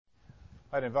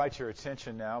I'd invite your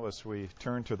attention now as we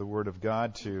turn to the Word of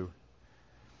God to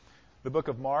the book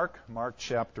of Mark, Mark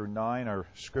chapter 9. Our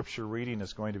scripture reading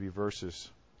is going to be verses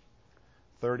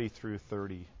 30 through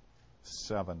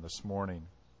 37 this morning.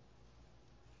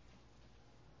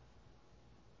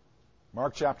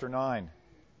 Mark chapter 9,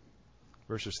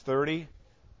 verses 30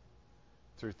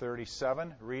 through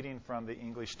 37, reading from the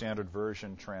English Standard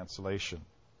Version translation.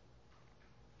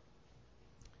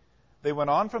 They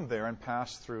went on from there and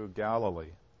passed through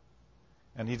Galilee.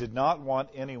 And he did not want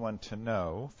anyone to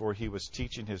know, for he was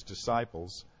teaching his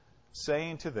disciples,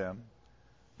 saying to them,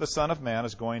 "The Son of Man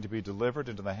is going to be delivered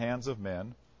into the hands of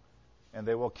men, and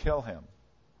they will kill him.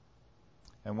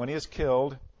 And when he is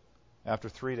killed, after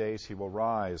 3 days he will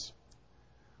rise."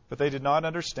 But they did not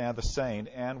understand the saying,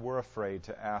 and were afraid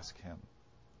to ask him.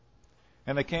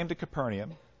 And they came to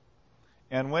Capernaum,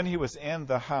 and when he was in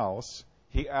the house,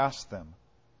 he asked them,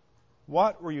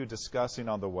 "What were you discussing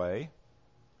on the way?"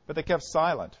 But they kept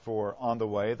silent, for on the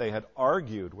way they had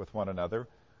argued with one another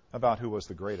about who was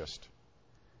the greatest.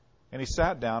 And he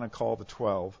sat down and called the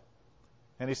 12,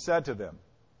 and he said to them,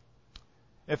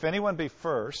 "If anyone be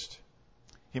first,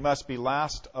 he must be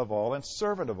last of all and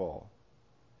servant of all."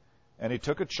 And he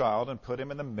took a child and put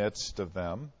him in the midst of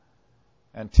them,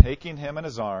 and taking him in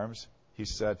his arms, he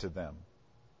said to them,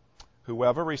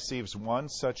 "Whoever receives one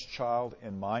such child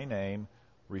in my name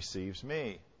receives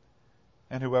me,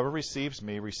 and whoever receives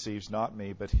me receives not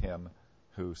me, but him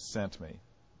who sent me."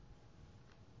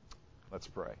 Let's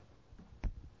pray.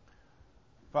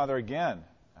 Father, again,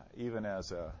 even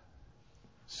as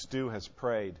Stu has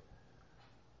prayed,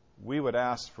 we would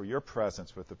ask for your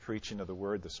presence with the preaching of the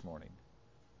word this morning.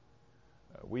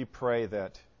 We pray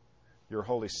that your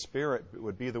Holy Spirit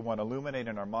would be the one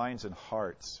illuminating our minds and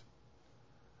hearts,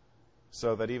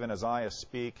 so that even as I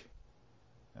speak,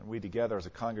 and we together as a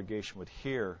congregation would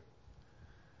hear,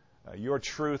 your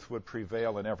truth would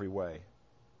prevail in every way.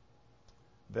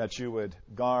 That you would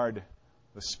guard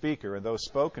the speaker and those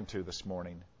spoken to this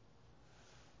morning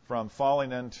from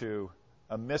falling into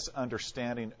a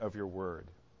misunderstanding of your word.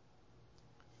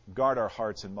 Guard our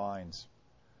hearts and minds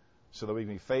so that we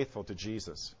can be faithful to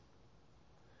Jesus.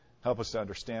 Help us to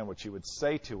understand what you would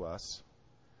say to us.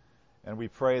 And we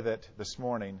pray that this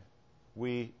morning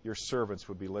we, your servants,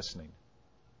 would be listening.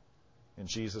 In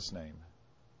Jesus' name,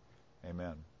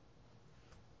 amen.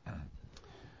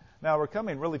 Now we're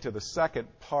coming really to the second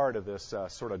part of this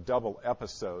sort of double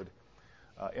episode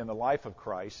in the life of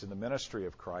Christ, in the ministry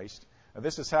of Christ.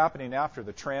 This is happening after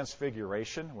the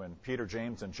Transfiguration, when Peter,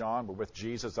 James, and John were with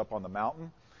Jesus up on the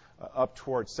mountain, up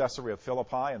towards Caesarea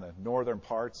Philippi in the northern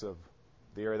parts of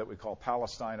the area that we call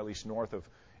Palestine, at least north of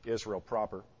Israel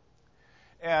proper.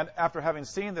 And after having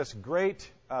seen this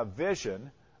great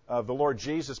vision of the Lord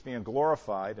Jesus being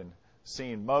glorified, and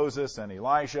seeing Moses and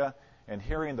Elijah, and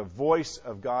hearing the voice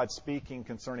of God speaking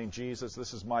concerning Jesus,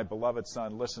 "This is my beloved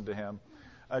Son, listen to him,"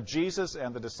 Jesus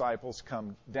and the disciples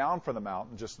come down from the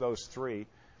mountain, just those three,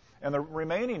 and the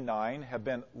remaining 9 have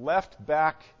been left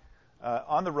back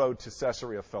on the road to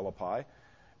Caesarea Philippi.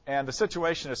 And the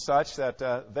situation is such that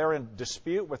they're in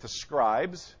dispute with the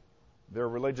scribes, their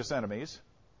religious enemies.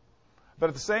 But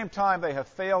at the same time, they have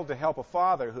failed to help a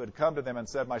father who had come to them and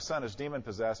said, "My son is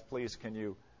demon-possessed. Please, can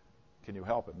you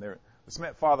help him?"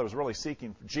 The father was really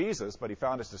seeking Jesus, but he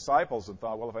found his disciples and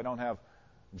thought, well, if I don't have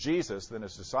Jesus, then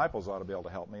his disciples ought to be able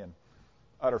to help me, and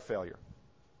utter failure.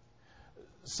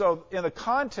 So in the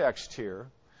context here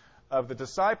of the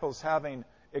disciples having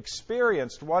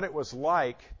experienced what it was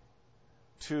like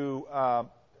to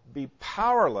be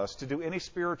powerless to do any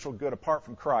spiritual good apart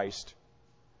from Christ,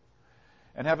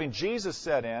 and having Jesus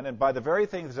set in, and by the very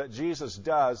things that Jesus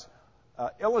does,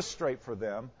 illustrate for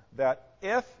them that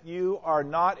if you are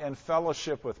not in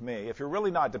fellowship with me, if you're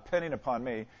really not depending upon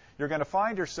me, you're going to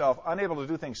find yourself unable to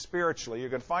do things spiritually. You're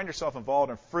going to find yourself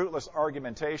involved in fruitless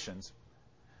argumentations.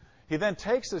 He then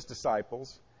takes his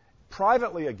disciples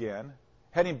privately again,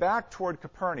 heading back toward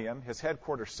Capernaum, his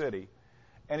headquarters city,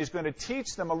 and he's going to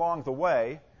teach them along the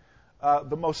way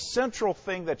the most central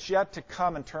thing that's yet to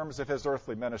come in terms of his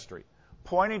earthly ministry,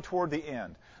 pointing toward the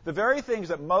end. The very things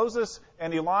that Moses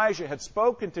and Elijah had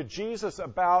spoken to Jesus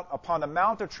about upon the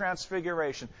Mount of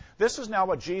Transfiguration, this is now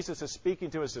what Jesus is speaking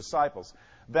to his disciples,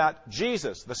 that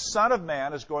Jesus, the Son of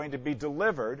Man, is going to be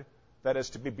delivered, that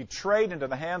is, to be betrayed into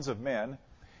the hands of men.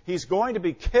 He's going to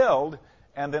be killed,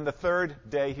 and then the third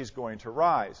day he's going to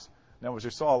rise. Now, as we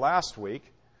saw last week,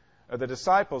 the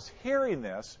disciples, hearing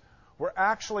this, were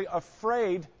actually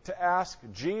afraid to ask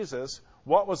Jesus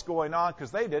what was going on because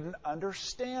they didn't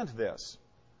understand this.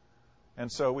 And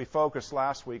so we focused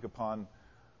last week upon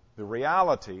the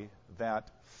reality that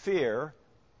fear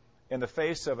in the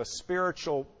face of a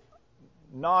spiritual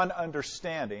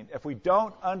non-understanding, if we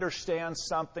don't understand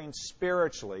something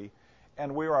spiritually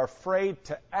and we are afraid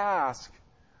to ask,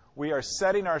 we are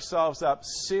setting ourselves up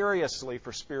seriously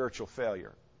for spiritual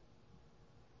failure.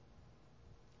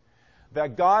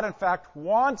 That God, in fact,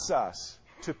 wants us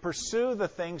to pursue the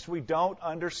things we don't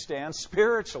understand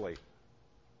spiritually.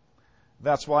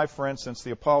 That's why, for instance,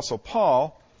 the Apostle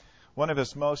Paul, one of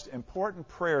his most important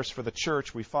prayers for the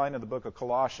church we find in the book of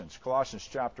Colossians, Colossians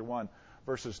chapter 1,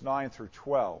 verses 9 through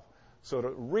 12. So to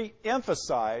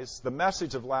re-emphasize the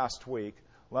message of last week,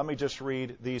 let me just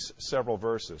read these several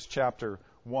verses. Chapter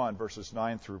 1, verses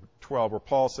 9 through 12, where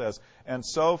Paul says, "And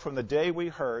so from the day we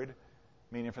heard,"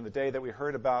 meaning from the day that we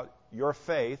heard about your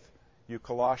faith, you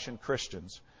Colossian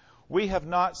Christians, "we have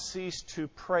not ceased to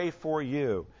pray for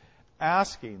you,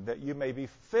 asking that you may be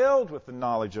filled with the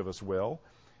knowledge of His will,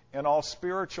 in all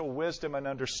spiritual wisdom and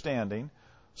understanding,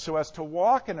 so as to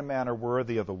walk in a manner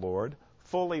worthy of the Lord,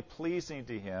 fully pleasing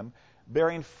to Him,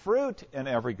 bearing fruit in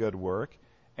every good work,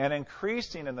 and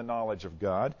increasing in the knowledge of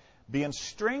God, being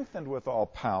strengthened with all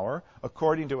power,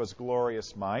 according to His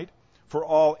glorious might, for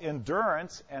all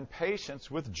endurance and patience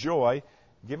with joy,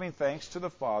 giving thanks to the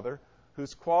Father,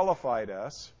 who's qualified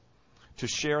us to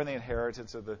share in the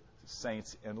inheritance of the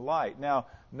saints in light." Now,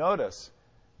 notice,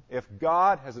 if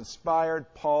God has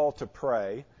inspired Paul to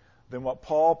pray, then what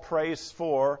Paul prays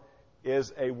for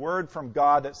is a word from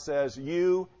God that says,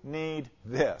 you need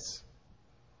this.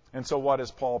 And so what is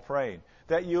Paul praying?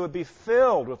 That you would be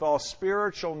filled with all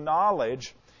spiritual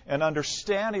knowledge and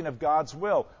understanding of God's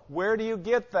will. Where do you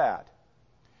get that?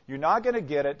 You're not going to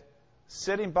get it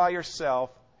sitting by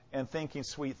yourself and thinking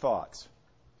sweet thoughts.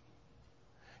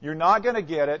 You're not going to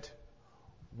get it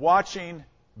watching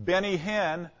Benny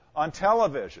Hinn on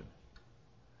television.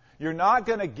 You're not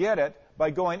going to get it by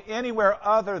going anywhere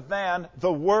other than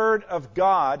the Word of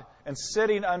God and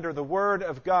sitting under the Word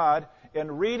of God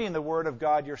and reading the Word of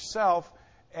God yourself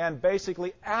and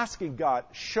basically asking God,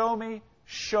 show me,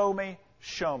 show me,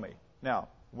 show me. Now,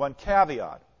 one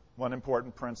caveat, one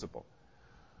important principle.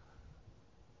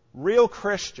 Real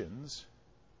Christians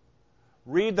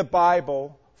read the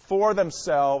Bible for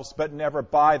themselves but never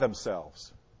by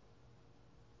themselves.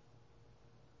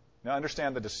 Now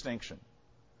understand the distinction.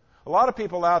 A lot of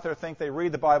people out there think they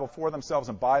read the Bible for themselves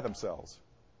and by themselves.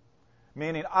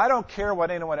 Meaning, I don't care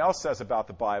what anyone else says about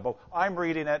the Bible. I'm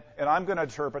reading it, and I'm going to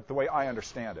interpret the way I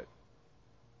understand it.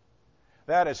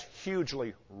 That is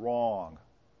hugely wrong.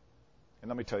 And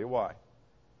let me tell you why.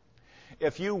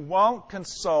 If you won't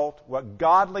consult what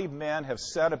godly men have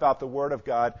said about the Word of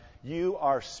God, you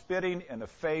are spitting in the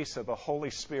face of the Holy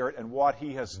Spirit and what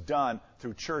He has done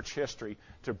through church history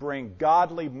to bring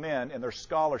godly men and their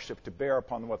scholarship to bear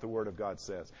upon what the Word of God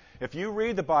says. If you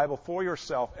read the Bible for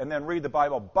yourself and then read the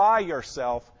Bible by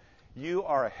yourself, you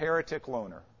are a heretic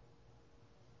loner.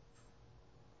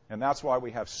 And that's why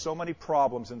we have so many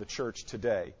problems in the church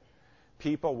today.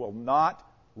 People will not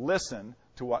listen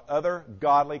to what other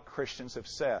godly Christians have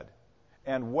said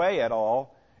and weigh it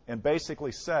all and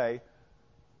basically say,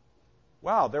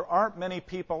 wow, there aren't many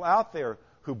people out there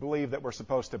who believe that we're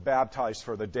supposed to baptize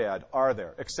for the dead, are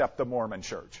there? Except the Mormon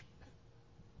Church.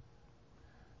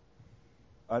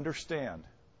 Understand,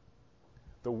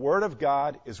 the Word of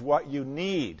God is what you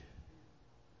need,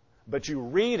 but you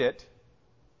read it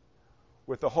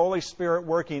with the Holy Spirit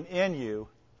working in you,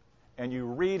 and you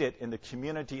read it in the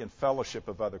community and fellowship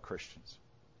of other Christians.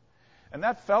 And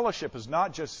that fellowship is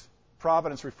not just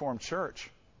Providence Reformed Church.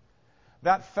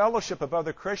 That fellowship of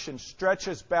other Christians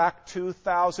stretches back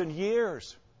 2,000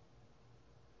 years.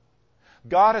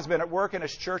 God has been at work in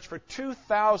His church for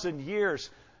 2,000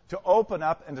 years to open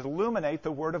up and to illuminate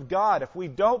the Word of God. If we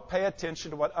don't pay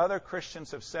attention to what other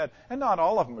Christians have said, and not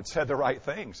all of them have said the right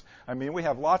things. I mean, we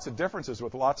have lots of differences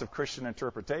with lots of Christian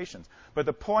interpretations. But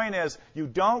the point is, you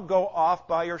don't go off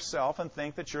by yourself and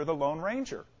think that you're the Lone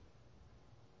Ranger.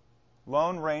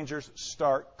 Lone Rangers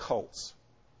start cults.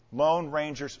 Lone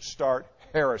Rangers start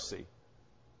heresy.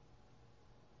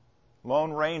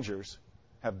 Lone Rangers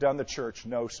have done the church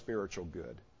no spiritual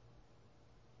good.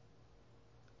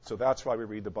 So that's why we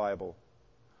read the Bible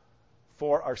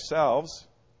for ourselves,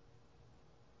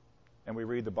 and we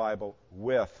read the Bible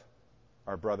with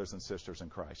our brothers and sisters in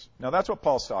Christ. Now, that's what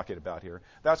Paul's talking about here.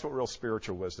 That's what real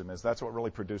spiritual wisdom is. That's what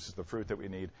really produces the fruit that we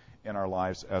need in our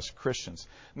lives as Christians.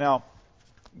 Now,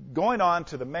 going on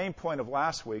to the main point of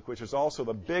last week, which is also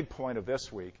the big point of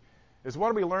this week, is what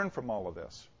do we learn from all of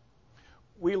this?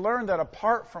 We learn that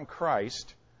apart from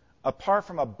Christ, apart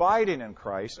from abiding in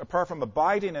Christ, apart from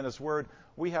abiding in His Word,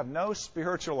 we have no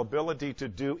spiritual ability to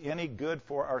do any good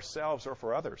for ourselves or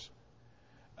for others.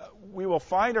 we will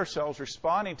find ourselves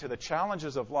responding to the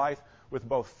challenges of life with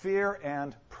both fear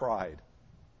and pride.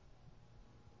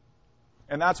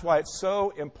 And that's why it's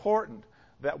so important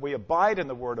that we abide in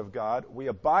the Word of God, we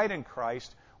abide in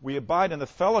Christ, we abide in the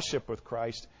fellowship with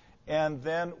Christ, and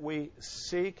then we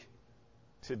seek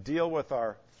to deal with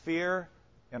our fear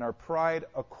and our pride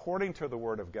according to the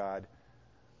Word of God,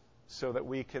 so that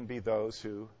we can be those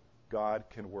who God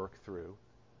can work through,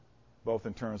 both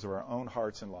in terms of our own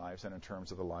hearts and lives and in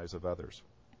terms of the lives of others.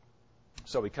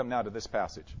 So we come now to this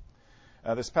passage.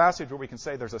 This passage where we can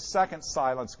say there's a second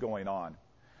silence going on.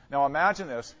 Now imagine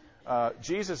this.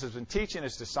 Jesus has been teaching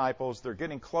his disciples. They're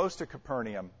getting close to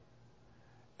Capernaum,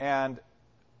 and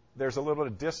there's a little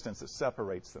bit of distance that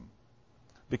separates them.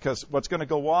 Because what's going to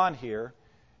go on here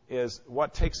is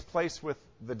what takes place with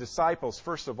the disciples,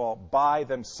 first of all, by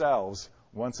themselves,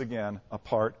 once again,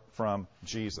 apart from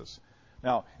Jesus.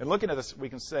 Now, in looking at this, we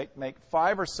can make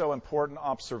 5 or so important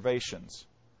observations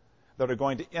that are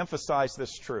going to emphasize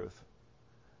this truth,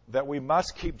 that we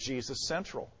must keep Jesus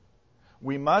central.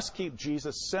 We must keep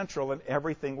Jesus central in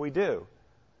everything we do.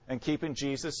 And keeping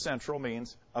Jesus central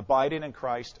means abiding in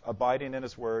Christ, abiding in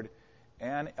His Word,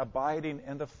 and abiding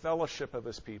in the fellowship of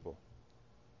His people.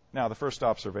 Now, the first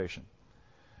observation.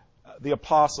 The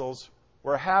apostles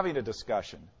were having a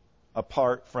discussion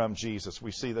apart from Jesus.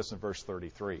 We see this in verse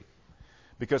 33.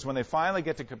 Because when they finally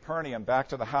get to Capernaum, back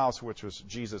to the house, which was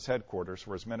Jesus' headquarters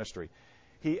for his ministry,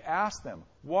 he asked them,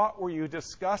 what were you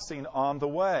discussing on the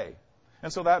way?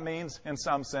 And so that means, in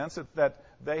some sense, that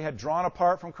they had drawn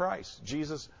apart from Christ.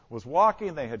 Jesus was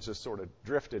walking. They had just sort of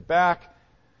drifted back.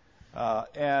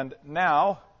 And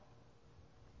now,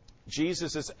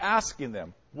 Jesus is asking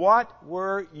them, what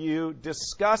were you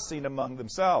discussing among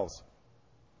themselves?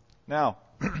 Now,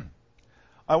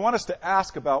 I want us to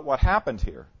ask about what happened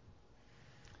here.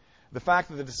 The fact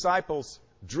that the disciples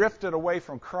drifted away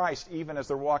from Christ even as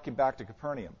they're walking back to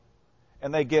Capernaum.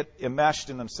 And they get enmeshed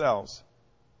in themselves.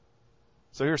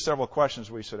 So here's several questions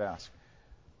we should ask.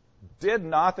 Did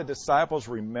not the disciples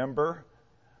remember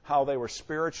how they were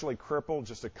spiritually crippled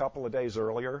just a couple of days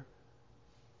earlier,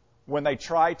 when they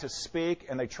tried to speak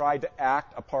and they tried to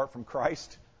act apart from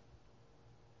Christ?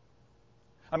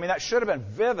 I mean, that should have been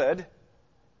vivid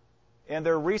in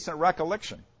their recent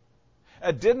recollection.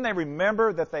 Didn't they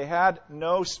remember that they had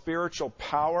no spiritual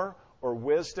power or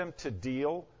wisdom to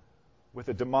deal with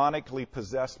a demonically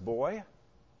possessed boy?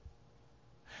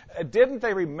 Didn't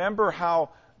they remember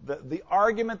how the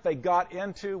argument they got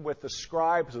into with the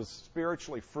scribes was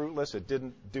spiritually fruitless? It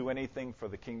didn't do anything for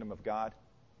the kingdom of God?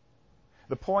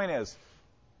 The point is,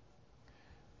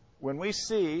 when we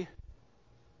see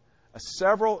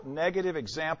several negative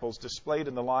examples displayed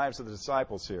in the lives of the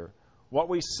disciples here, what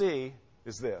we see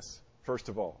is this. First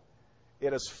of all,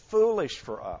 it is foolish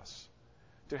for us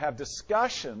to have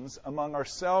discussions among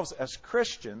ourselves as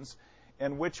Christians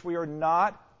in which we are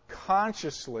not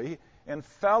consciously in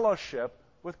fellowship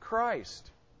with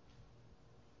Christ,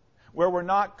 where we're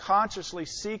not consciously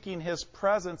seeking His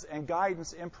presence and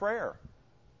guidance in prayer.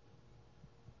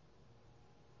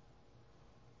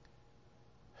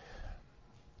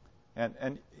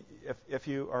 And if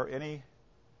you are any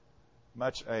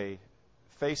much a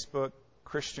Facebook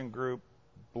Christian group,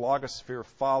 blogosphere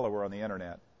follower on the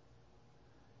internet,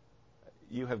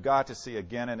 you have got to see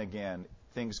again and again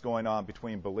things going on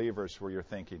between believers where you're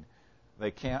thinking,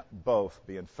 they can't both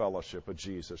be in fellowship with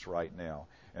Jesus right now.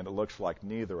 And it looks like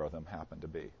neither of them happen to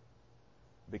be,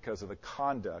 because of the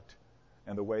conduct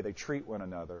and the way they treat one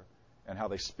another and how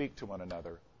they speak to one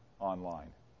another online.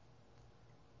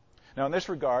 Now, in this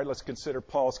regard, let's consider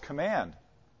Paul's command.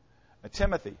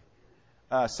 Timothy,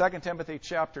 2 Timothy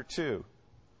chapter 2,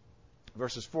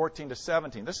 verses 14 to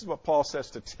 17. This is what Paul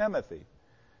says to Timothy.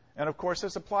 And, of course,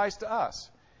 this applies to us.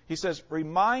 He says,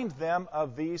 remind them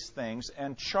of these things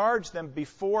and charge them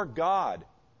before God,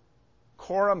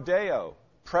 coram Deo,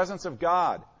 presence of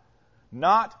God,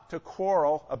 not to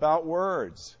quarrel about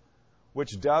words,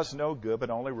 which does no good but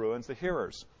only ruins the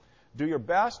hearers. Do your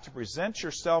best to present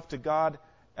yourself to God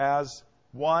as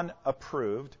one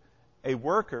approved, a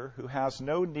worker who has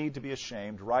no need to be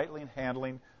ashamed, rightly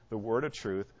handling the word of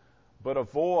truth, but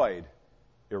avoid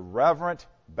irreverent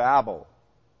babble,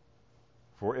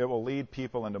 for it will lead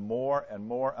people into more and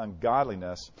more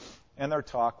ungodliness, and their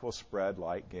talk will spread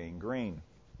like gangrene.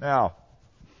 Now,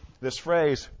 this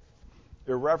phrase,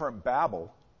 irreverent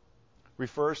babble,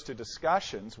 refers to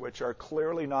discussions which are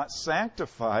clearly not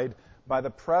sanctified by the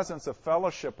presence of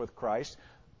fellowship with Christ,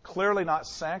 clearly not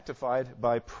sanctified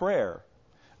by prayer.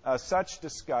 Such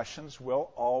discussions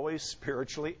will always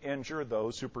spiritually injure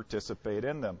those who participate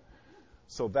in them.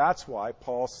 So that's why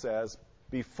Paul says,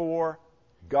 before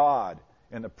God.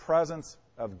 in the presence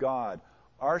of God.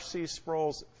 R.C.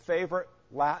 Sproul's favorite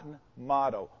Latin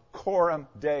motto, Coram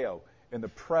Deo, in the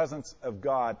presence of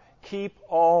God. Keep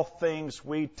all things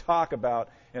we talk about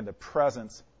in the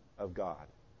presence of God.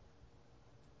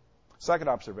 Second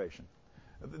observation.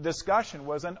 The discussion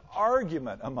was an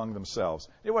argument among themselves.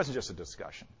 It wasn't just a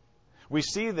discussion. We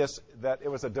see this, that it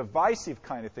was a divisive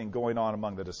kind of thing going on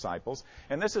among the disciples,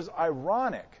 and this is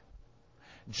ironic.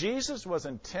 Jesus was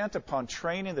intent upon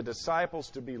training the disciples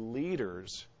to be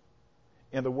leaders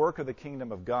in the work of the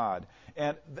kingdom of God.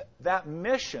 And that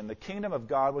mission, the kingdom of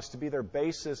God, was to be their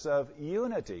basis of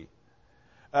unity.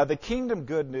 The kingdom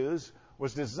good news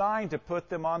was designed to put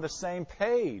them on the same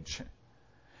page.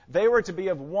 They were to be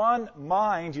of one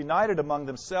mind, united among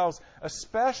themselves,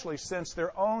 especially since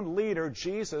their own leader,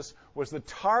 Jesus, was the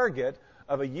target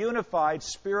of a unified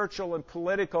spiritual and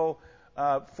political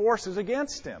forces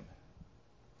against him.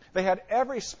 They had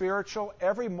every spiritual,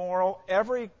 every moral,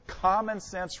 every common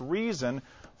sense reason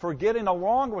for getting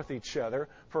along with each other,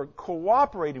 for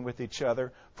cooperating with each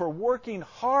other, for working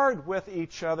hard with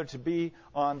each other to be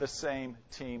on the same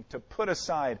team, to put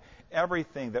aside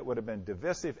everything that would have been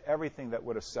divisive, everything that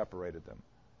would have separated them.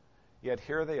 Yet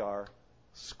here they are,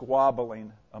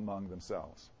 squabbling among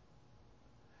themselves.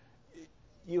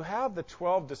 You have the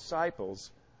 12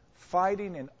 disciples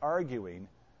fighting and arguing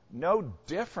no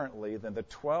differently than the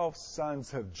 12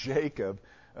 sons of Jacob,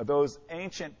 those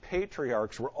ancient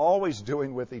patriarchs, were always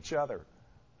doing with each other.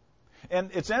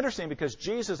 And it's interesting because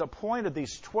Jesus appointed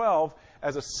these 12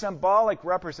 as a symbolic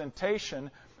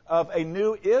representation of a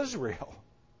new Israel.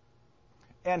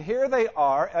 And here they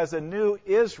are as a new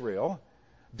Israel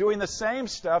doing the same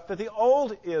stuff that the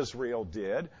old Israel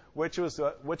did, which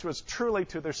was truly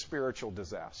to their spiritual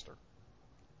disaster.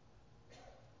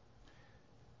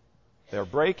 They're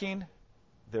breaking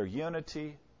their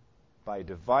unity by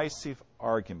divisive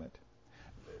argument.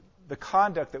 The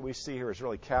conduct that we see here is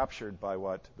really captured by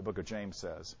what the book of James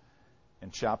says.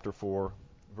 In chapter 4,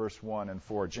 verse 1 and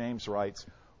 4, James writes,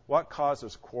 "What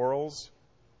causes quarrels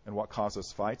and what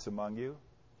causes fights among you?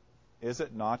 Is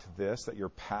it not this, that your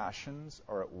passions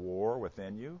are at war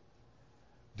within you?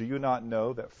 Do you not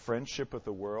know that friendship with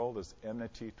the world is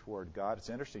enmity toward God?" It's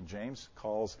interesting. James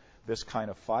calls this kind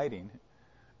of fighting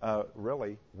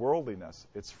really worldliness.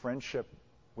 It's friendship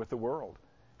with the world.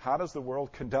 How does the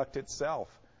world conduct itself?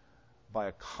 By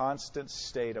a constant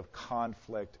state of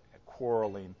conflict,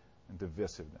 quarreling, and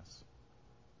divisiveness.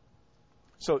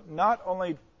 So not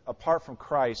only apart from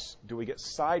Christ do we get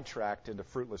sidetracked into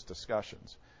fruitless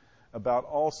discussions about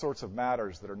all sorts of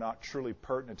matters that are not truly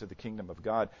pertinent to the kingdom of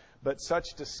God, but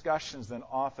such discussions then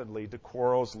often lead to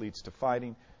quarrels, leads to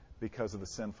fighting because of the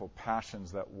sinful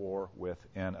passions that war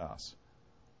within us.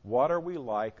 What are we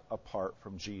like apart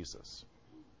from Jesus?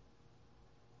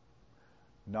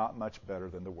 Not much better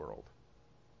than the world.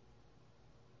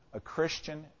 A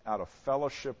Christian out of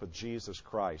fellowship with Jesus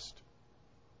Christ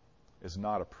is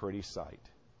not a pretty sight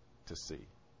to see.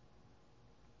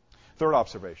 Third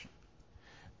observation.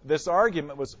 This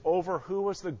argument was over who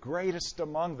was the greatest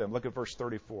among them. Look at verse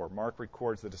 34. Mark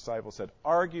records the disciples had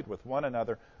argued with one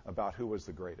another about who was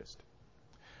the greatest.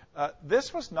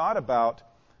 This was not about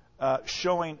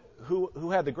showing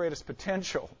who had the greatest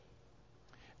potential.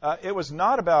 It was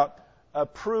not about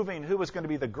proving who was going to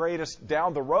be the greatest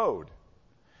down the road.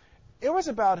 It was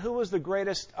about who was the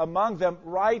greatest among them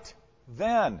right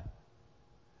then.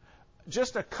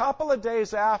 Just a couple of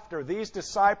days after these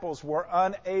disciples were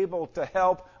unable to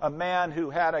help a man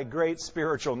who had a great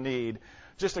spiritual need,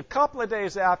 just a couple of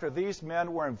days after these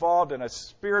men were involved in a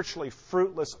spiritually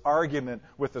fruitless argument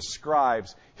with the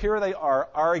scribes, here they are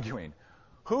arguing.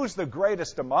 Who's the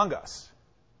greatest among us?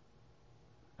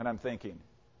 And I'm thinking,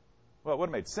 well, it would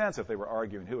have made sense if they were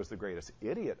arguing who was the greatest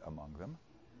idiot among them.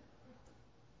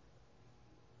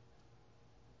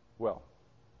 Well,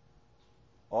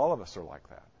 all of us are like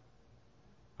that,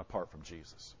 apart from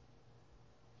Jesus.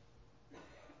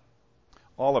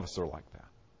 All of us are like that.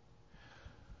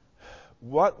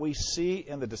 What we see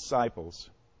in the disciples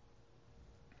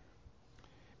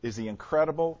is the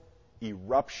incredible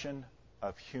eruption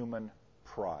of human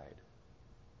pride.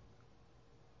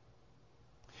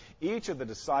 Each of the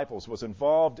disciples was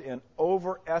involved in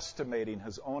overestimating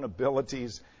his own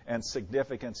abilities and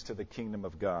significance to the kingdom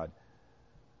of God.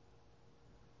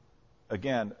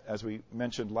 Again, as we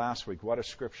mentioned last week, what does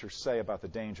Scripture say about the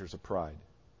dangers of pride?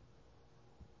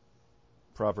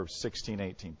 Proverbs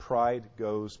 16:18. Pride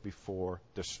goes before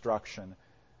destruction,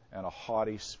 and a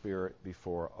haughty spirit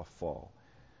before a fall.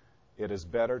 It is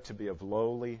better to be of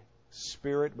lowly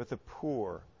spirit with the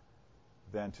poor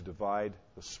than to divide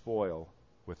the spoil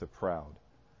with the proud.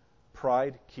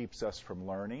 Pride keeps us from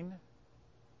learning.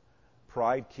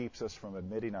 Pride keeps us from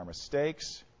admitting our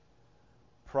mistakes.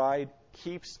 Pride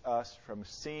keeps us from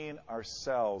seeing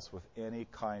ourselves with any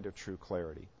kind of true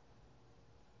clarity.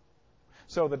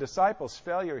 So the disciples'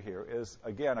 failure here is,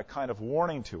 again, a kind of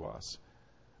warning to us.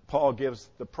 Paul gives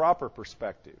the proper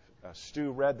perspective.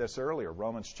 Stu read this earlier,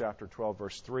 Romans chapter 12,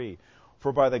 verse 3.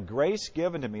 For by the grace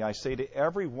given to me, I say to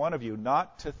every one of you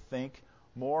not to think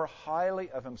more highly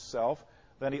of himself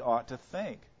than he ought to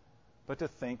think, but to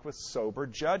think with sober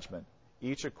judgment,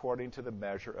 each according to the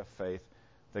measure of faith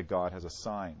that God has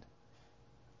assigned.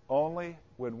 Only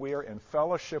when we are in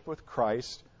fellowship with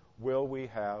Christ will we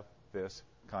have this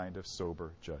kind of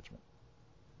sober judgment.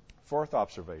 Fourth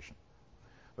observation,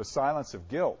 the silence of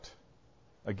guilt.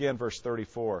 Again, verse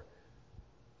 34.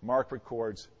 Mark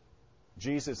records,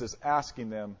 Jesus is asking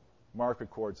them, Mark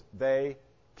records, they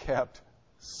kept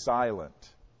silent.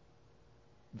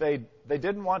 They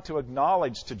didn't want to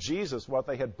acknowledge to Jesus what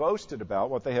they had boasted about,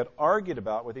 what they had argued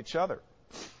about with each other.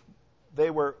 They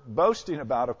were boasting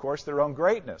about, of course, their own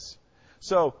greatness.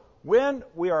 So when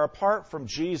we are apart from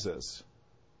Jesus,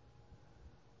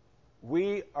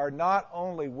 we are not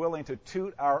only willing to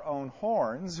toot our own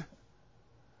horns,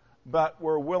 but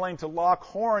we're willing to lock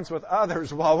horns with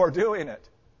others while we're doing it.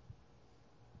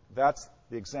 That's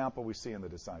the example we see in the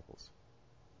disciples.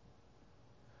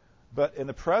 But in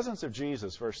the presence of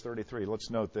Jesus, verse 33, let's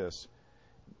note this.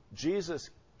 Jesus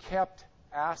kept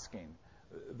asking.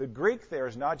 The Greek there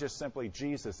is not just simply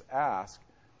Jesus asked,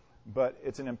 but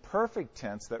it's an imperfect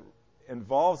tense that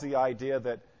involves the idea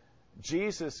that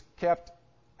Jesus kept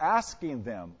asking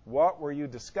them, what were you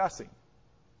discussing?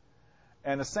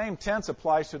 And the same tense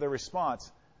applies to their response.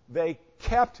 They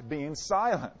kept being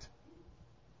silent.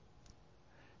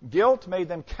 Guilt made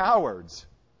them cowards.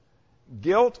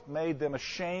 Guilt made them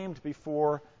ashamed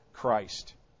before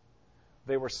Christ.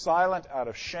 They were silent out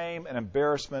of shame and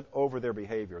embarrassment over their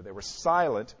behavior. They were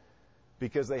silent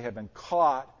because they had been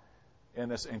caught in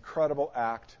this incredible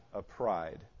act of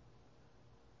pride.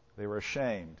 They were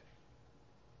ashamed.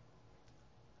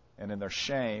 And in their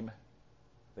shame,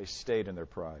 they stayed in their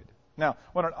pride. Now,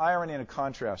 what an irony and a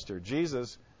contrast here.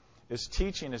 Jesus is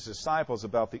teaching his disciples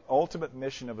about the ultimate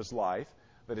mission of his life,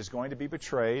 that he's going to be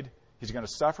betrayed, he's going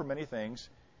to suffer many things,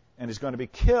 and he's going to be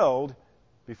killed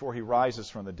before he rises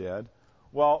from the dead,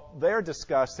 while they're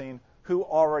discussing who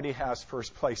already has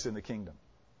first place in the kingdom.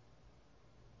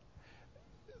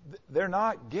 They're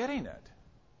not getting it.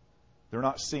 They're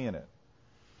not seeing it.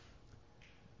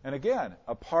 And again,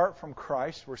 apart from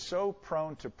Christ, we're so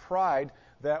prone to pride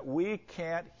that we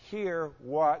can't hear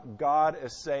what God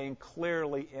is saying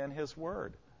clearly in his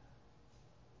word.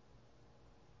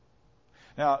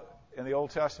 Now, in the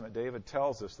Old Testament, David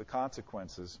tells us the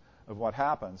consequences of what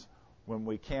happens when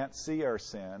we can't see our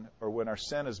sin, or when our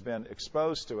sin has been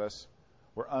exposed to us,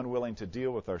 we're unwilling to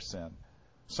deal with our sin.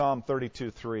 Psalm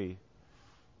 32:3,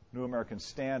 New American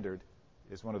Standard,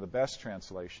 is one of the best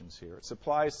translations here. It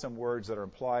supplies some words that are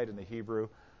implied in the Hebrew.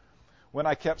 When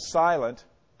I kept silent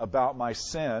about my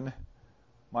sin,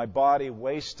 my body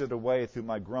wasted away through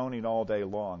my groaning all day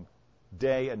long.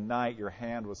 Day and night your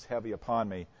hand was heavy upon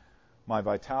me. My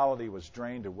vitality was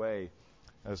drained away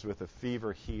as with the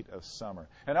fever heat of summer.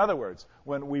 In other words,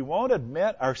 when we won't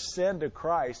admit our sin to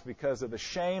Christ because of the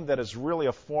shame that is really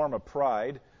a form of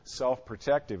pride,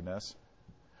 self-protectiveness,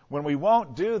 when we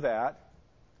won't do that,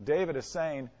 David is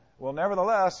saying, well,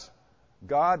 nevertheless,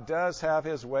 God does have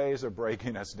his ways of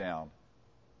breaking us down.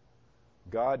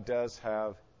 God does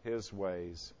have his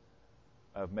ways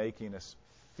of making us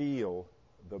feel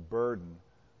the burden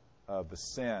of the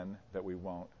sin that we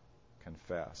won't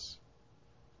confess.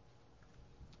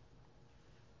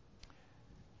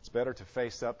 It's better to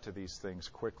face up to these things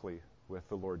quickly with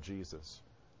the Lord Jesus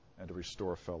and to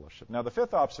restore fellowship. Now, the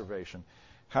fifth observation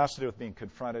has to do with being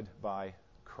confronted by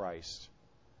Christ.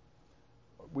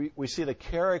 We see the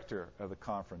character of the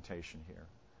confrontation here,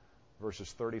 verses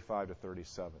 35 to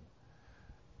 37.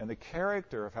 And the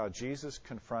character of how Jesus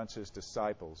confronts his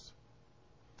disciples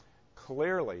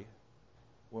clearly,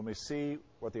 when we see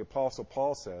what the Apostle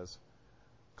Paul says,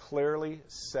 clearly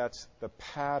sets the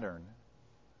pattern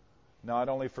not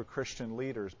only for Christian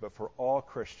leaders, but for all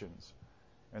Christians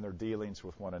in their dealings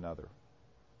with one another.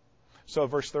 So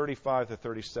verse 35 to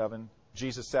 37,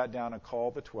 Jesus sat down and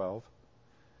called the 12,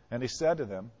 and he said to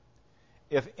them,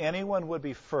 if anyone would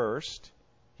be first,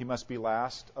 he must be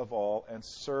last of all and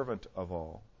servant of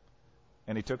all.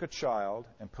 And he took a child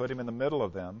and put him in the middle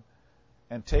of them,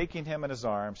 and taking him in his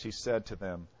arms, he said to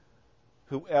them,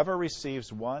 whoever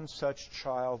receives one such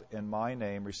child in my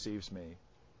name receives me,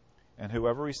 and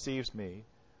whoever receives me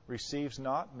receives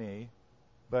not me,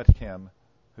 but him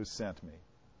who sent me.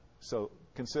 So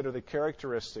consider the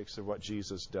characteristics of what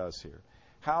Jesus does here.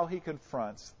 How he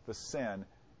confronts the sin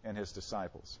in his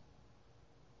disciples.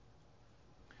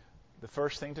 The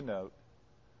first thing to note,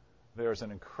 there's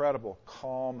an incredible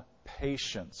calm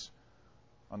patience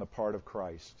on the part of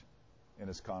Christ in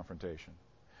his confrontation.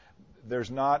 There's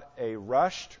not a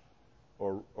rushed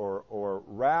or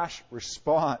rash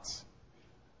response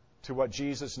to what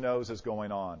Jesus knows is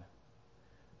going on.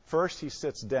 First, he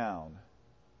sits down.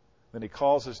 Then he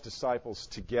calls his disciples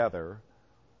together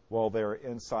while they're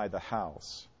inside the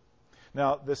house.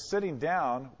 Now, this sitting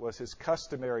down was his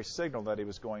customary signal that he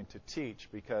was going to teach,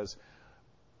 because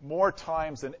more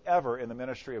times than ever in the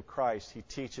ministry of Christ, he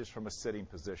teaches from a sitting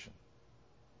position.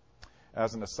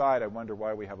 As an aside, I wonder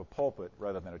why we have a pulpit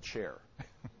rather than a chair.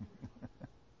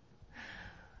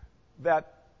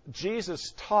 That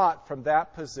Jesus taught from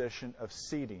that position of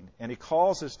seating, and he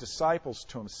calls his disciples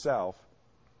to himself,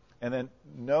 and then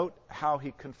note how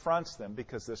he confronts them,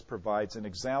 because this provides an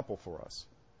example for us.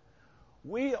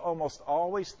 We almost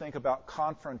always think about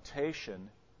confrontation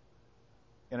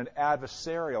in an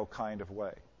adversarial kind of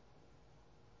way.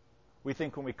 We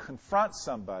think when we confront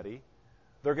somebody,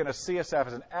 they're going to see us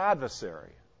as an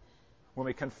adversary. When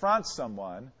we confront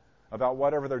someone about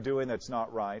whatever they're doing that's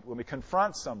not right, when we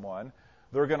confront someone,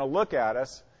 they're going to look at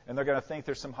us and they're going to think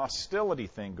there's some hostility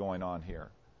thing going on here.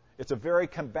 It's a very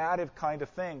combative kind of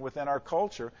thing within our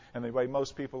culture, and the way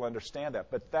most people understand that.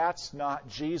 But that's not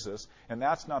Jesus, and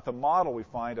that's not the model we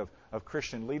find of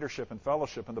Christian leadership and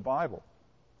fellowship in the Bible.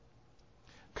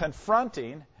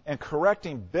 Confronting and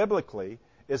correcting biblically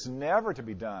is never to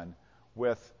be done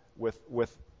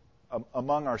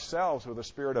among ourselves with a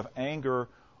spirit of anger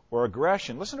or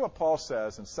aggression. Listen to what Paul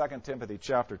says in 2 Timothy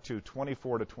chapter 2,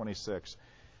 24 to 26.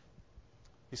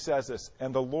 He says this,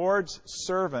 "And the Lord's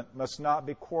servant must not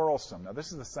be quarrelsome." Now,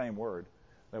 this is the same word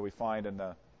that we find in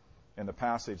the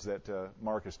passage that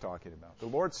Mark is talking about. The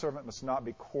Lord's servant must not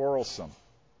be quarrelsome.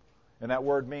 And that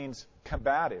word means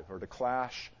combative or to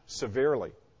clash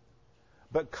severely.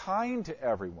 But kind to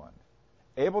everyone,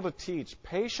 able to teach,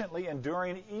 patiently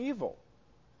enduring evil,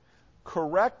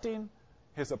 correcting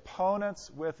his opponents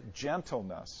with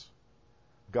gentleness.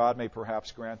 God may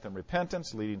perhaps grant them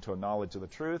repentance, leading to a knowledge of the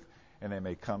truth, and they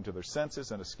may come to their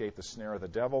senses and escape the snare of the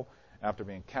devil after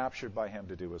being captured by him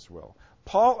to do his will.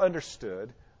 Paul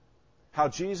understood how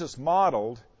Jesus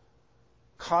modeled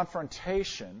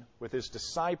confrontation with his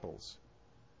disciples,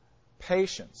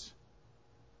 patience,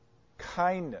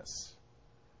 kindness,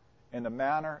 in the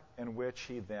manner in which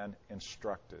he then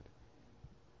instructed.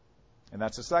 And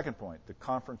that's the second point. The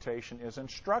confrontation is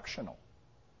instructional.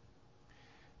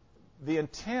 The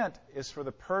intent is for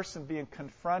the person being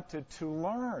confronted to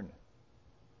learn.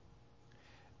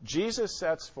 Jesus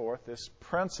sets forth this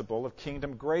principle of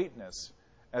kingdom greatness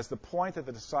as the point that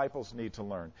the disciples need to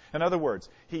learn. In other words,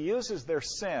 he uses their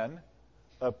sin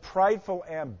of prideful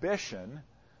ambition,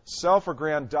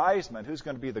 self-aggrandizement, who's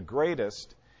going to be the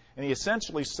greatest, and he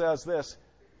essentially says this: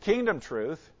 kingdom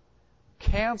truth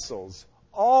cancels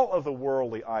all of the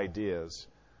worldly ideas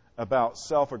about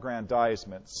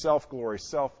self-aggrandizement, self-glory,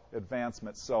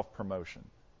 self-advancement, self-promotion.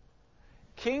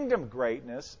 Kingdom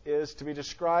greatness is to be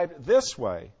described this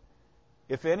way: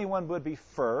 if anyone would be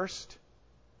first,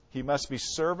 he must be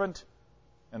servant,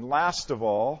 and last of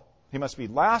all, he must be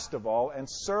last of all and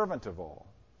servant of all.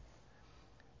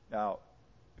 Now,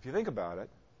 if you think about it,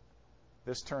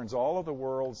 this turns all of the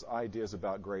world's ideas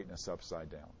about greatness upside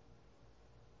down.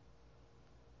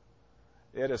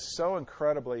 It is so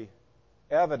incredibly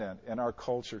evident in our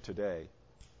culture today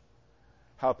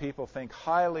how people think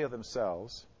highly of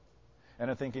themselves, and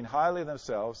in thinking highly of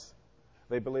themselves,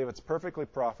 they believe it's perfectly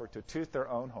proper to toot their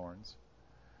own horns.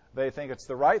 They think it's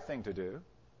the right thing to do.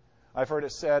 I've heard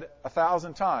it said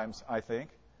 1,000 times, I think,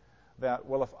 that,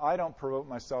 well, if I don't promote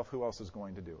myself, who else is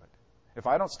going to do it? If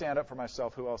I don't stand up for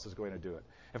myself, who else is going to do it?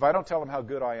 If I don't tell them how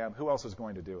good I am, who else is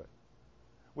going to do it?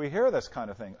 We hear this kind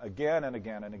of thing again and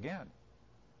again and again.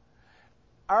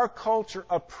 Our culture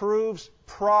approves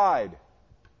pride.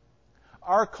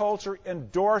 Our culture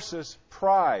endorses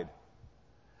pride.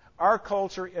 Our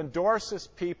culture endorses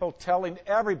people telling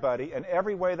everybody in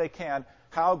every way they can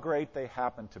how great they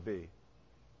happen to be.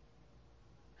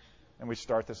 And we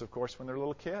start this, of course, when they're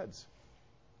little kids.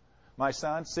 My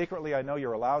son, secretly I know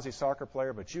you're a lousy soccer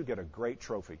player, but you get a great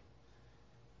trophy.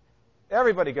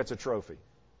 Everybody gets a trophy.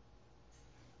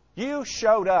 You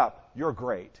showed up, you're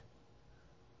great.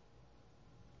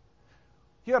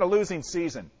 You had a losing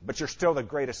season, but you're still the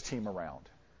greatest team around.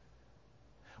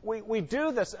 We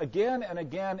do this again and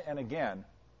again and again.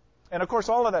 And of course,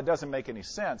 all of that doesn't make any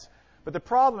sense. But the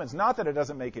problem is not that it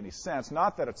doesn't make any sense,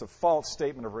 not that it's a false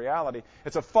statement of reality.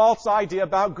 It's a false idea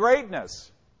about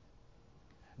greatness.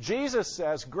 Jesus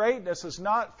says greatness is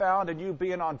not found in you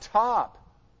being on top.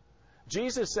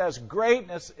 Jesus says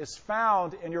greatness is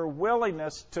found in your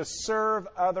willingness to serve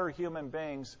other human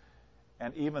beings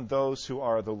and even those who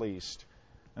are the least.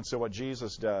 And so what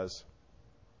Jesus does,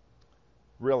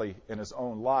 really, in his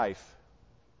own life,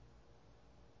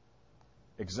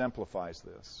 exemplifies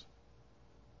this.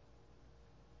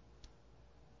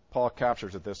 Paul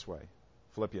captures it this way,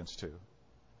 Philippians 2.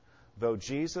 Though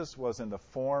Jesus was in the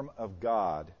form of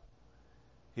God,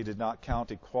 he did not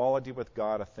count equality with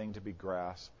God a thing to be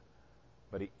grasped,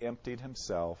 but he emptied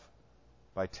himself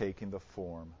by taking the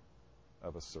form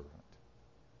of a servant.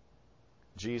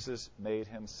 Jesus made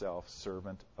himself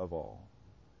servant of all.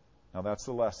 Now that's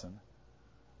the lesson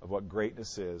of what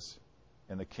greatness is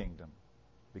in the kingdom,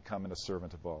 becoming a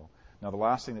servant of all. Now the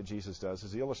last thing that Jesus does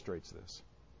is he illustrates this.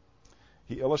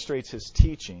 He illustrates his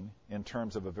teaching in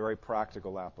terms of a very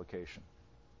practical application.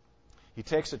 He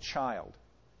takes a child.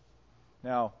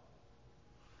 Now,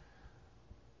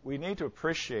 we need to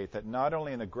appreciate that not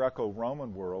only in the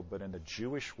Greco-Roman world, but in the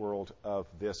Jewish world of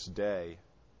this day,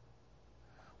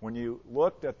 when you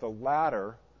looked at the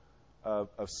ladder of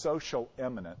social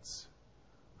eminence,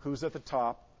 who's at the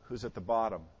top, who's at the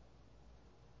bottom?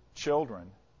 Children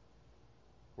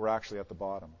were actually at the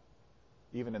bottom,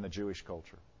 even in the Jewish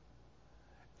culture.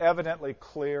 Evidently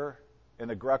clear in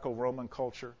the Greco-Roman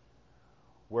culture,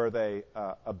 where they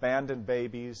abandoned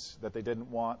babies that they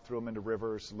didn't want, threw them into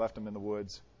rivers, left them in the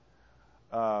woods,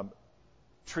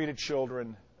 treated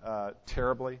children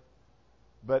terribly.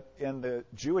 But in the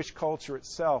Jewish culture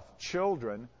itself,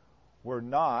 children were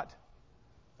not,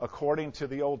 according to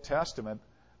the Old Testament,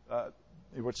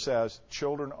 which says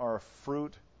children are a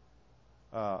fruit,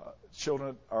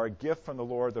 children are a gift from the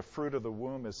Lord, the fruit of the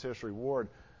womb is his reward.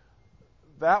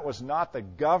 That was not the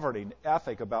governing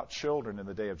ethic about children in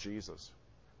the day of Jesus.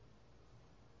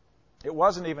 It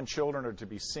wasn't even children are to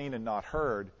be seen and not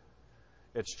heard.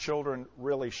 It's children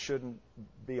really shouldn't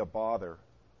be a bother,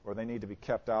 or they need to be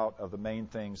kept out of the main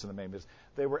things and the main business.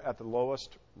 They were at the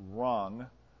lowest rung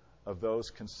of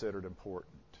those considered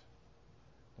important.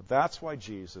 That's why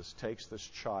Jesus takes this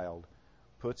child,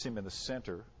 puts him in the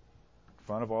center, in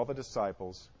front of all the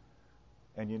disciples,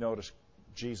 and you notice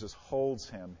Jesus holds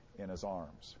him in his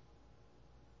arms.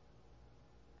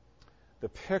 The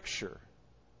picture,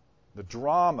 the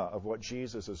drama of what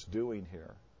Jesus is doing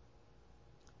here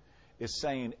is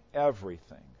saying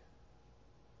everything.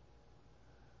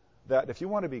 That if you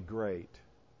want to be great,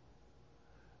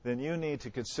 then you need to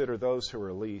consider those who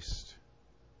are least,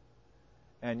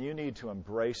 and you need to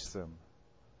embrace them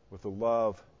with the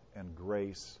love and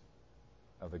grace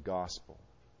of the gospel.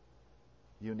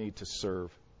 You need to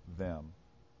serve them.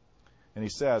 And he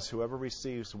says, whoever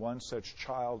receives one such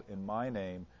child in my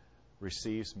name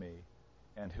receives me,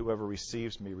 and whoever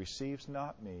receives me receives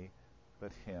not me,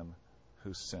 but him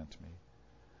who sent me.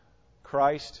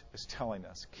 Christ is telling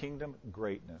us kingdom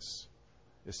greatness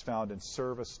is found in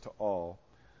service to all,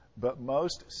 but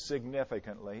most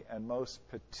significantly and most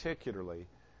particularly,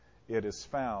 it is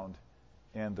found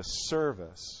in the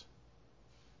service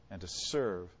and to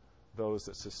serve those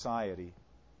that society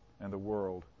and the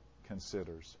world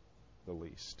considers the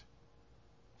least.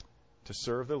 To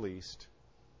serve the least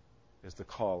is the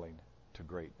calling to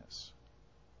greatness.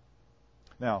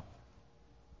 Now,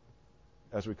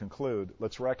 as we conclude,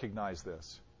 let's recognize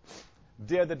this.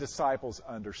 Did the disciples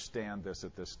understand this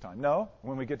at this time? No.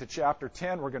 When we get to chapter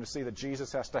 10, we're going to see that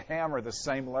Jesus has to hammer the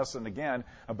same lesson again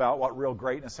about what real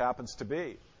greatness happens to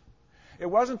be. It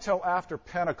wasn't until after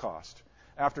Pentecost,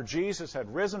 after Jesus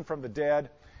had risen from the dead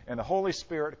and the Holy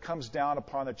Spirit comes down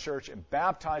upon the church and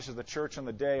baptizes the church on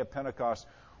the day of Pentecost,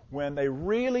 when they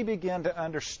really begin to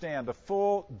understand the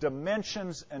full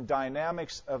dimensions and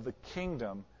dynamics of the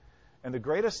kingdom. And the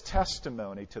greatest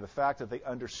testimony to the fact that they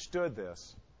understood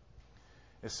this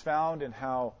is found in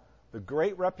how the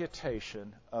great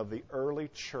reputation of the early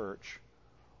church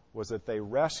was that they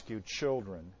rescued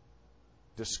children,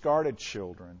 discarded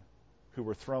children who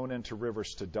were thrown into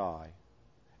rivers to die,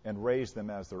 and raised them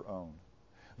as their own.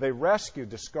 They rescued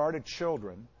discarded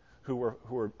children who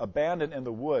were abandoned in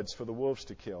the woods for the wolves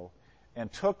to kill,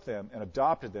 and took them and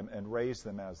adopted them and raised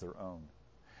them as their own.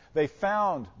 They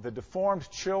found the deformed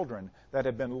children that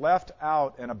had been left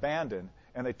out and abandoned,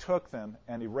 and they took them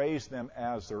and raised them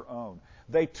as their own.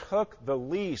 They took the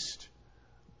least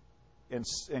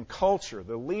in culture,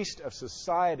 the least of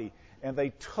society, and they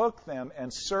took them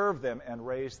and served them and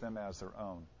raised them as their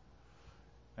own.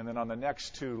 And then on the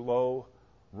next two low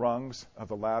rungs of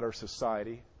the ladder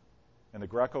society, in the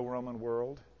Greco-Roman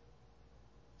world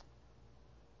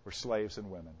were slaves and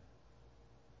women.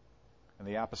 And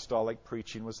the apostolic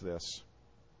preaching was this: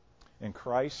 in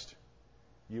Christ,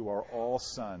 you are all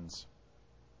sons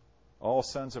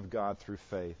of God through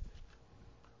faith.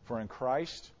 For in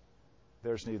Christ,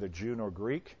 there's neither Jew nor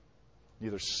Greek,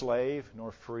 neither slave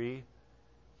nor free,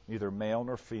 neither male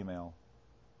nor female,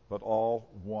 but all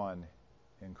one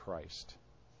in Christ.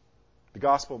 The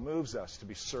gospel moves us to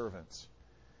be servants.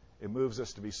 It moves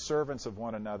us to be servants of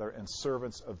one another and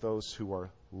servants of those who are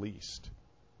least.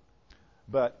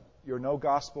 But you're no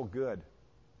gospel good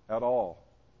at all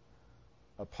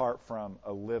apart from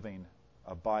a living,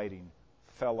 abiding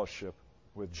fellowship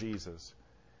with Jesus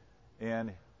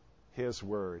in His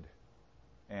Word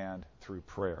and through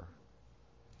prayer.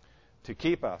 To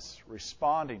keep us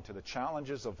responding to the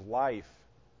challenges of life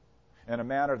in a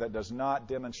manner that does not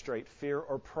demonstrate fear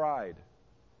or pride,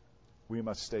 we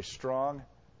must stay strong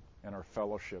in our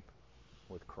fellowship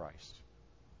with Christ.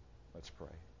 Let's pray.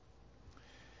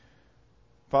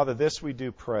 Father, this we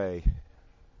do pray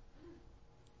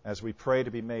as we pray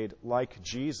to be made like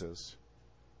Jesus,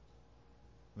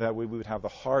 that we would have the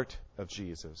heart of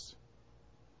Jesus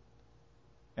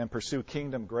and pursue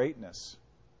kingdom greatness,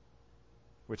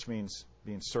 which means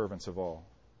being servants of all.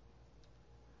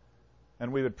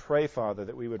 And we would pray, Father,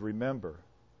 that we would remember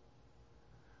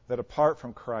that apart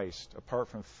from Christ, apart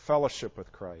from fellowship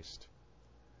with Christ,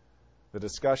 the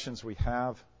discussions we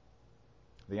have,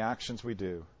 the actions we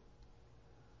do,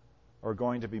 are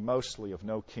going to be mostly of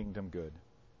no kingdom good.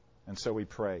 And so we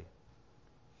pray,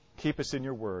 keep us in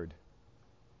your word,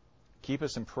 keep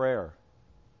us in prayer,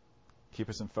 keep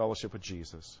us in fellowship with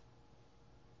Jesus.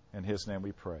 In His name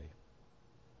we pray.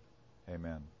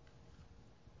 Amen.